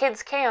groups to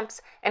kids'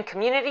 camps and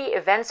community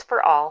events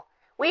for all,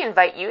 we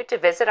invite you to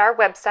visit our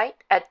website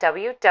at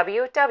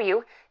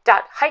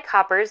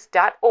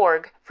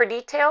www.hikehoppers.org for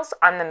details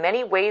on the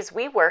many ways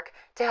we work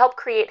to help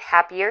create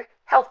happier,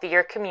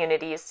 healthier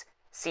communities.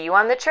 See you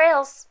on the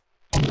trails.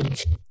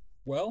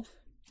 Well,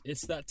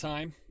 it's that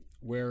time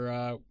where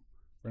we're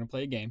going to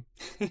play a game.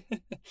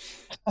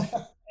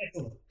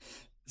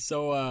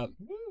 So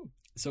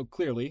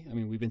clearly, I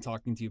mean, we've been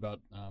talking to you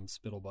about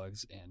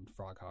Spittlebugs and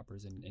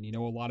Froghoppers, and you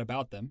know a lot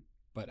about them,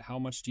 but how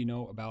much do you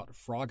know about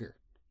Frogger?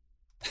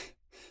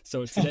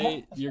 So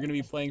today, you're going to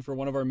be playing for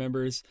one of our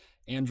members,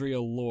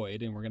 Andrea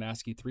Lloyd, and we're going to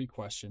ask you 3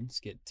 questions,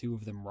 get 2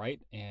 of them right,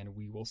 and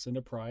we will send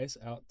a prize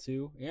out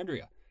to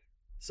Andrea.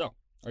 So,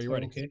 are you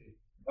ready? Okay.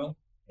 Well,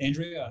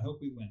 Andrea, I hope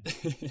we win.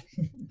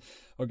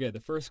 Okay,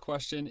 the first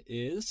question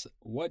is,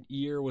 what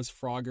year was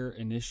Frogger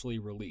initially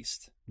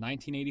released?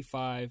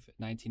 1985,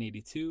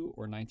 1982,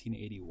 or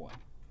 1981?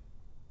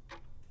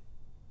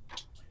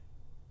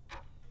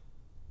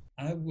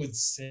 I would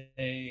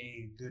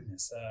say,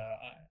 goodness,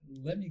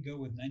 let me go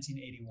with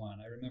 1981.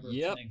 I remember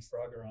playing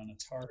Frogger on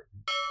Atari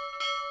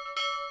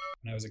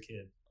when I was a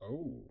kid.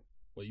 Oh,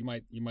 well, you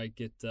might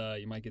get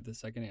the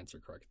second answer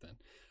correct then.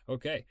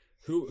 Okay,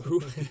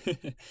 who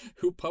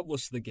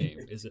published the game?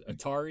 Is it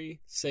Atari,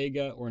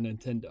 Sega, or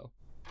Nintendo?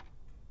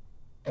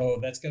 Oh,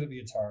 that's got to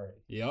be Atari.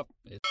 Yep,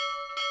 it's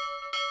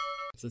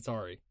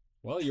Atari.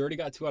 Well, you already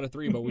got 2 out of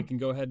 3, but we can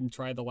go ahead and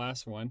try the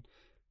last one.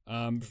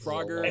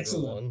 Frogger.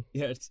 Excellent.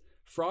 Yeah,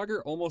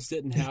 Frogger almost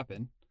didn't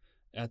happen.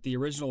 At the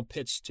original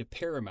pitch to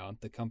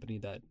Paramount, the company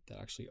that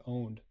actually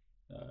owned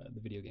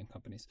the video game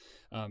companies,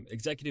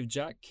 executive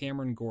Jack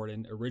Cameron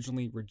Gordon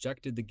originally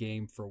rejected the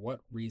game for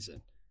what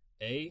reason?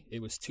 A,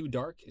 it was too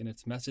dark and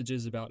its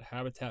messages about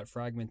habitat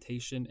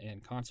fragmentation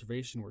and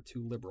conservation were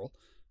too liberal.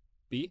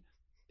 B,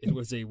 it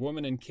was a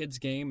woman and kids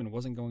game and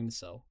wasn't going to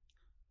sell.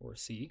 Or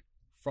C,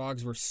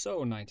 frogs were so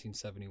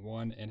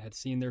 1971 and had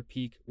seen their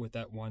peak with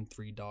that one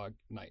 3 Dog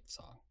Night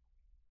song.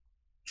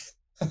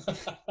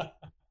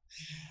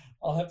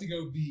 I'll have to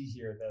go B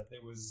here, that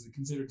it was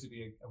considered to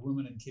be a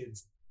woman and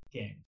kids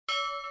game.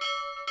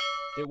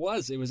 It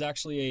was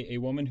actually a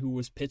woman who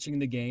was pitching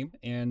the game,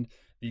 and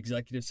the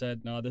executive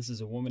said, no, this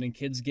is a woman and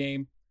kids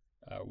game.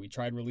 We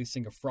tried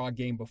releasing a frog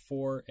game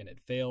before, and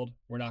it failed.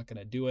 We're not going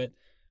to do it.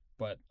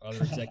 But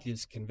other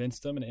executives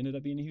convinced them, and it ended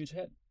up being a huge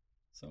hit.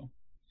 So,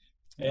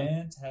 yeah.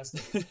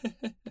 Fantastic.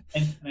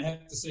 And I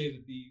have to say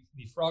that the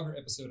Frogger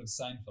episode of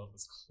Seinfeld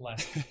was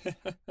classic.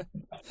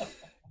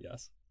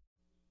 Yes.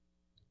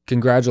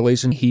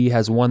 Congratulations, he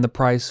has won the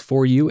prize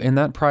for you, and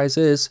that prize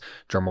is,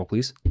 drumroll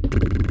please,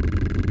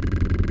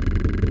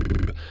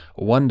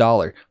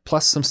 $1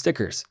 plus some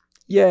stickers.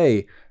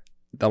 Yay!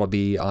 That'll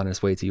be on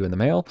its way to you in the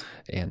mail,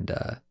 and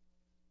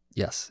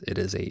yes, it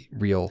is a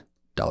real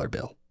dollar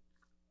bill.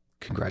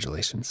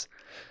 Congratulations.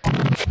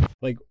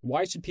 Like,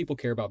 why should people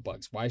care about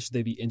bugs? Why should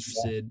they be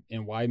interested,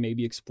 and why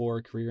maybe explore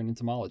a career in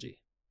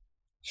entomology?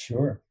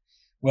 Sure.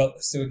 Well,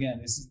 so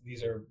again,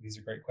 these are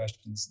great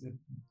questions.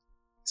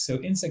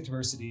 So insect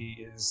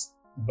diversity is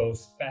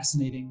both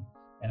fascinating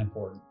and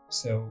important.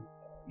 So,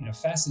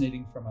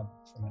 fascinating from an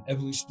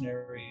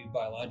evolutionary,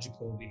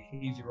 biological,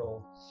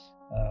 behavioral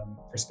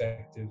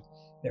perspective.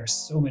 There are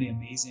so many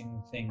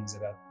amazing things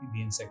about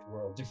the insect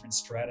world, different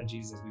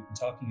strategies, as we've been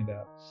talking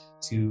about,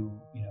 to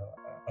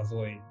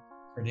avoid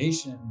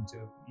predation,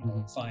 to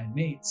find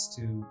mates,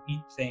 to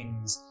eat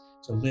things,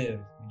 to live.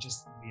 I mean,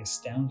 just the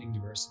astounding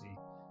diversity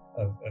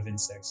of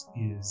insects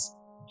is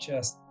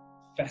just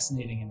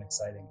fascinating and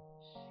exciting,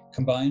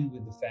 combined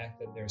with the fact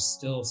that there's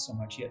still so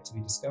much yet to be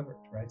discovered,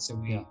 right? So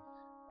we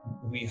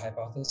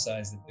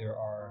hypothesize that there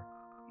are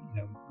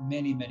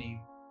many,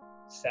 many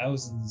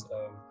thousands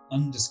of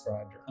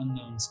undescribed or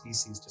unknown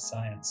species to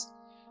science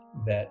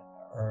that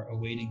are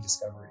awaiting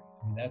discovery.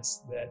 I mean, that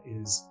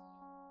is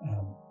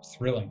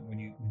thrilling when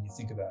you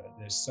think about it.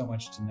 There's so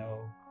much to know,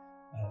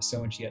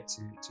 so much yet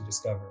to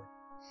discover.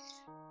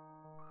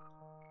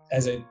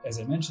 As I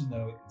mentioned,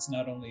 though, it's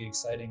not only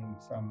exciting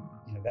from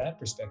that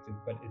perspective,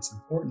 but it's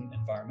important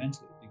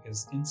environmentally,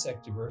 because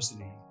insect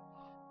diversity,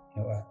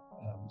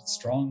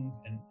 strong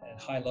and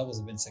high levels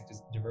of insect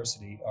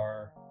diversity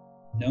are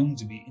known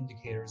to be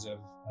indicators of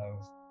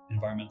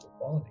environmental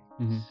quality.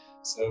 Mm-hmm.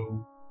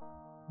 So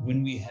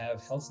when we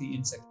have healthy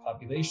insect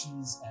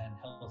populations and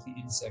healthy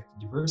insect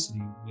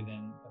diversity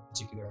within a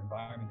particular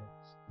environment or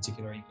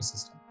particular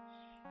ecosystem,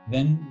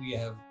 then we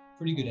have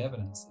pretty good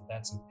evidence that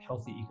that's a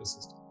healthy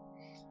ecosystem.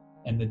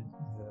 And the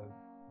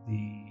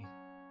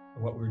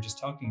what we were just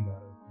talking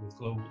about with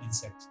global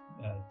insect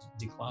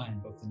decline,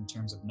 both in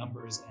terms of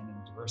numbers and in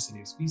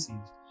diversity of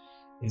species,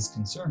 is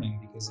concerning,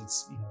 because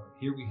it's,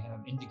 here we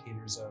have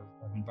indicators of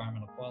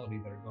environmental quality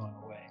that are going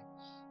away,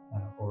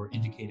 or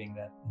indicating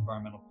that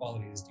environmental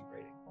quality is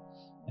degrading.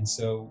 And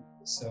so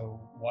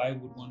why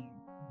would one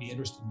be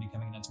interested in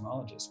becoming an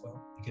entomologist?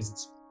 Well, because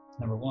it's,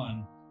 number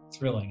one,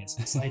 thrilling, it's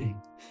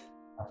exciting.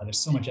 There's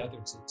so much out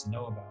there to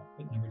know about.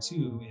 But number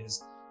two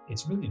is,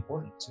 it's really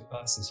important to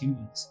us as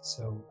humans.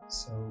 So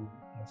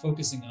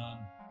focusing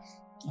on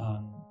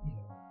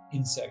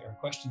insect or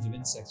questions of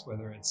insects,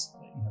 whether it's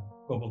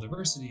global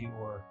diversity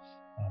or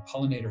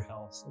pollinator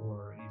health,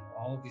 or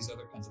all of these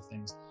other kinds of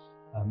things,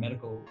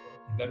 medical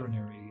and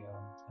veterinary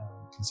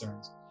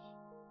concerns.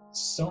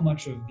 So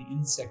much of the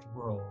insect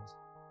world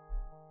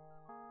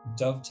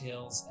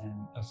dovetails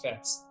and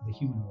affects the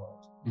human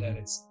world, that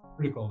it's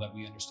critical that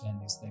we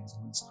understand these things,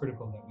 and it's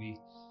critical that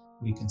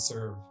we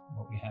conserve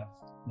what we have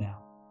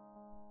now.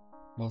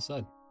 Well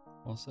said.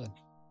 Well said.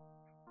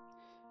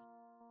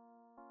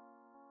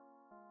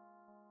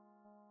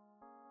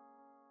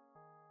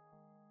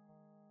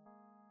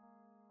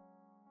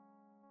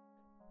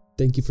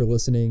 Thank you for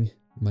listening.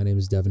 My name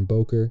is Devin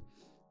Boker.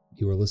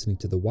 You are listening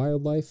to The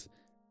Wildlife,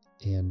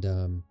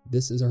 and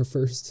this is our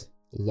first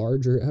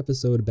larger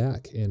episode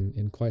back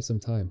in quite some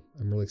time.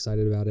 I'm really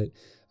excited about it.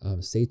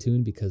 Stay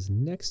tuned, because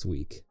next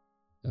week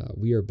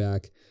we are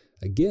back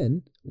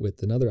again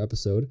with another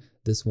episode,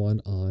 this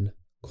one on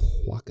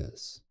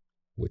quokkas,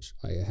 which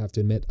I have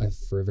to admit I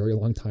for a very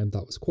long time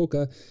thought was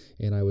quokka,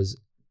 and I was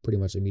pretty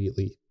much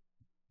immediately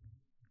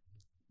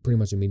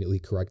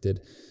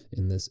corrected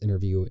in this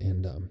interview,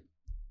 and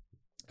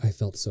I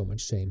felt so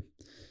much shame.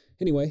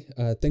 Anyway,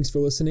 thanks for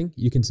listening.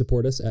 You can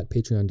support us at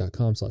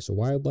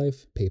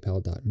patreon.com/thewildlife,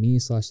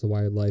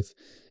 paypal.me/thewildlife.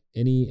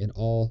 Any and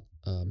all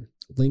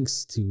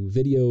links to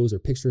videos or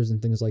pictures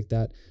and things like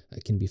that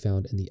can be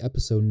found in the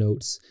episode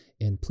notes.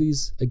 And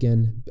please,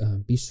 again,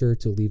 be sure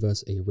to leave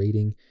us a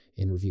rating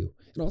and review.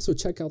 And also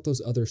check out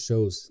those other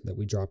shows that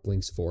we drop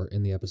links for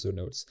in the episode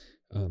notes.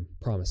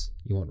 Promise,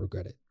 you won't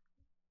regret it.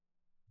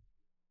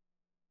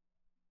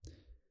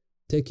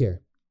 Take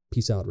care.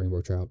 Peace out,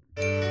 rainbow trout.